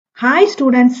Hi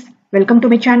students, welcome to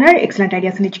my channel Excellent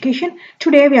Ideas in Education.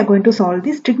 Today we are going to solve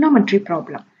this trigonometry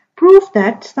problem. Prove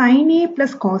that sin A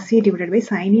plus cos A divided by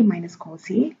sin A minus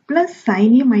cos A plus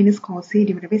sin A minus cos A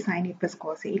divided by sin A plus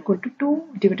cos A equal to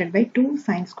 2 divided by 2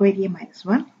 sin square A minus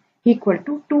 1 equal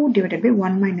to 2 divided by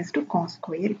 1 minus 2 cos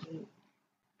square A.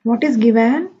 What is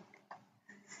given?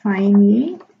 Sin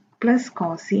A plus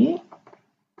cos A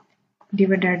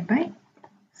divided by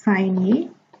sin A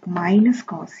minus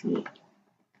cos A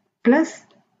plus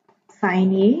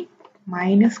sin A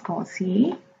minus cos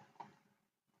A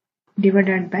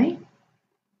divided by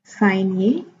sin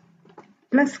A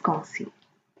plus cos A.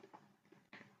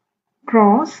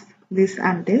 Cross this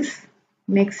and this.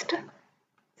 Next,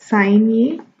 sin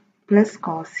A plus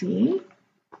cos A.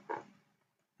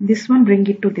 This one bring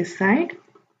it to this side.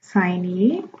 Sin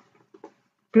A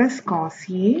plus cos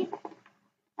A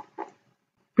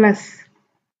plus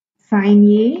sin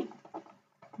A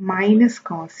minus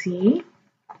cos A.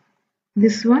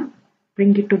 This one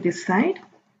bring it to this side.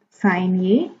 Sin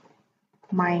A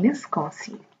minus cos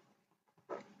A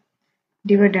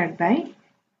divided by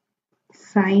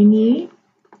sin A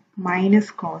minus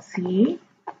cos A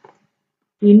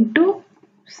into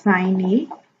sin A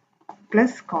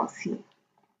plus cos A.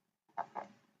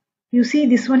 You see,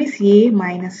 this one is A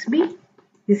minus B.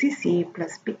 This is A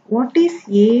plus B. What is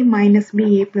A minus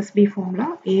B, A plus B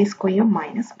formula? A square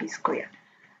minus B square.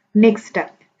 Next,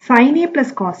 sin A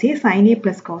plus cos A, sin A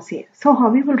plus cos A. So, how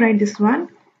we will write this one?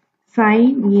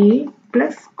 Sin A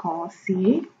plus cos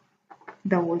A,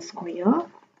 the whole square,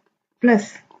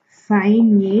 plus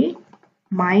sin A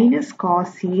minus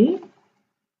cos A,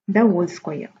 the whole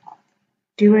square,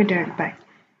 divided by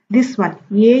this one.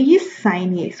 A is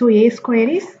sin A. So, A square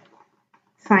is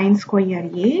sin square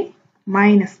A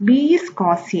minus B is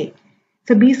cos A.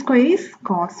 So, B square is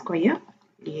cos square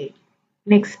A.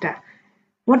 Next,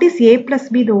 what is A plus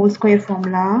B, the whole square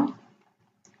formula?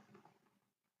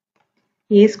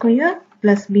 A square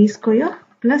plus B square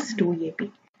plus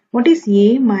 2AB. What is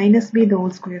A minus B, the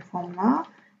whole square formula?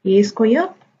 A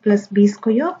square plus B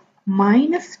square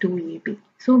minus 2AB.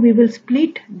 So, we will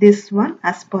split this one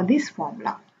as per this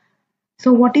formula.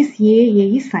 So, what is A?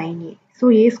 A is sin A. So,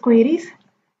 A square is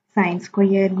sin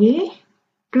square A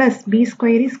plus B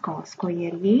square is cos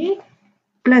square A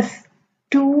plus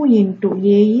 2 into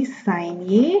A is sin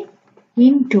A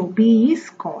into B is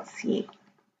cos A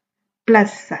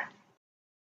plus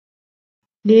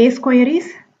A square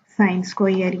is sin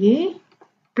square A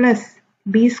plus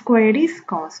B square is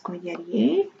cos square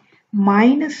A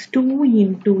minus 2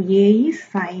 into A is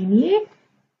sin A,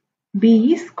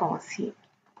 B is cos A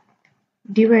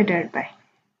divided by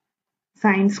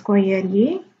sin square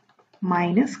A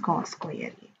minus cos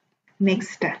square A.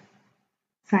 Next,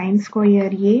 sin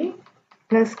square A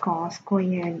plus cos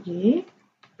square A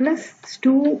plus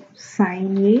 2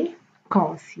 sin A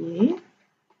cos A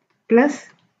plus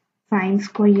sin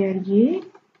square A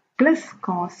plus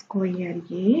cos square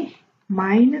A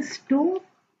minus 2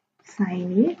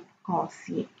 sin A cos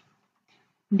A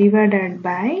divided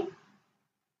by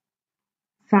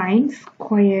sin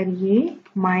square A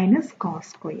minus cos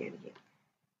square A.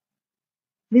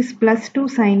 This plus 2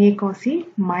 sin A cos A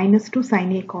minus 2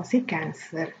 sin A cos A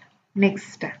cancel.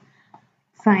 Next,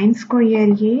 sin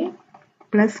square A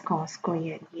plus cos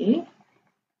square A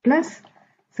plus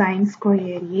sin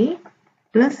square A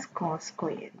plus cos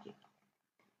square A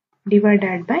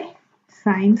divided by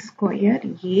sin square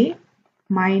A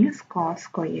minus cos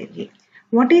square A.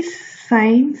 What is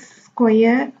sin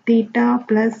square theta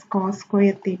plus cos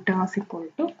square theta is equal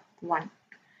to 1.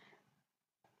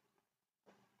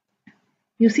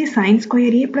 You see, sin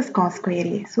square A plus cos square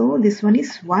A. So, this one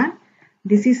is 1.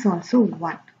 This is also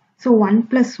 1. So, 1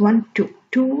 plus 1, 2.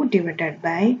 2 divided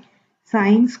by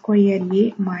sin square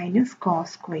A minus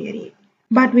cos square A.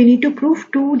 But we need to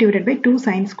prove 2 divided by 2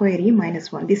 sin square A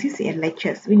minus 1. This is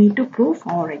LHS. We need to prove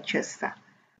RHS.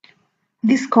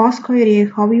 This cos square A,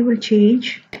 how we will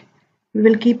change? We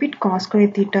will keep it cos square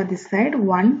theta this side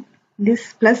 1.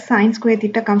 This plus sin square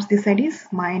theta comes this side is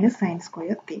minus sin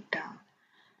square theta.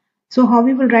 So, how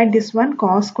we will write this one?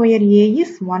 Cos square A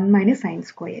is 1 minus sin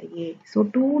square A. So,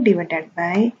 2 divided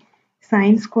by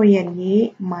sin square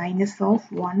A minus of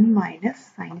 1 minus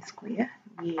sin square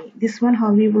A. This one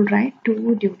how we will write?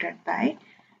 2 divided by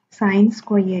sin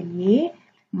square A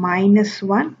minus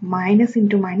 1 minus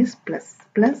into minus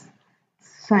plus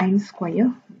sin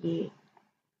square A.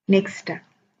 Next,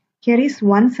 here is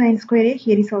 1 sin square A,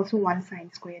 here is also 1 sin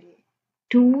square A.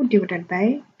 2 divided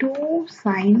by 2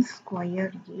 sin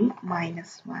square A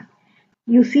minus 1.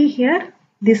 You see here,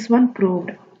 this one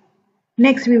proved.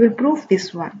 Next, we will prove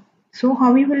this one. So,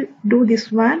 how we will do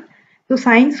this one? So,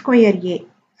 sin square A.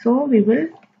 So we will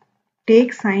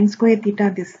take sine square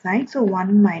theta this side. So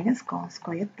 1 minus cos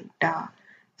square theta.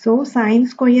 So sine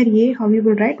square A, how we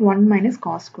will write? 1 minus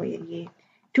cos square A.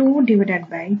 2 divided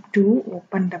by 2,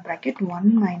 open the bracket,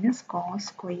 1 minus cos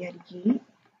square A,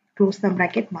 close the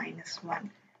bracket, minus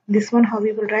 1. This one how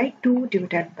we will write? 2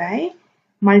 divided by,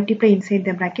 multiply inside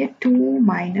the bracket, 2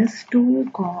 minus 2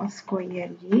 cos square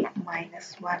A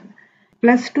minus 1.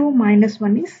 Plus 2 minus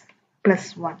 1 is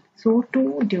plus 1. So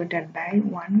 2 divided by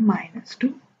 1 minus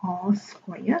 2 cos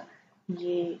square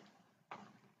A.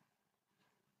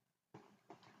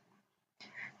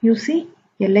 You see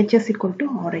LHS equal to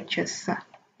RHS.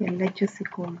 LHS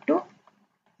equal to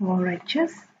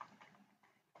RHS,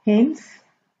 hence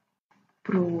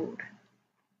proved.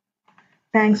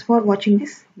 Thanks for watching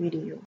this video.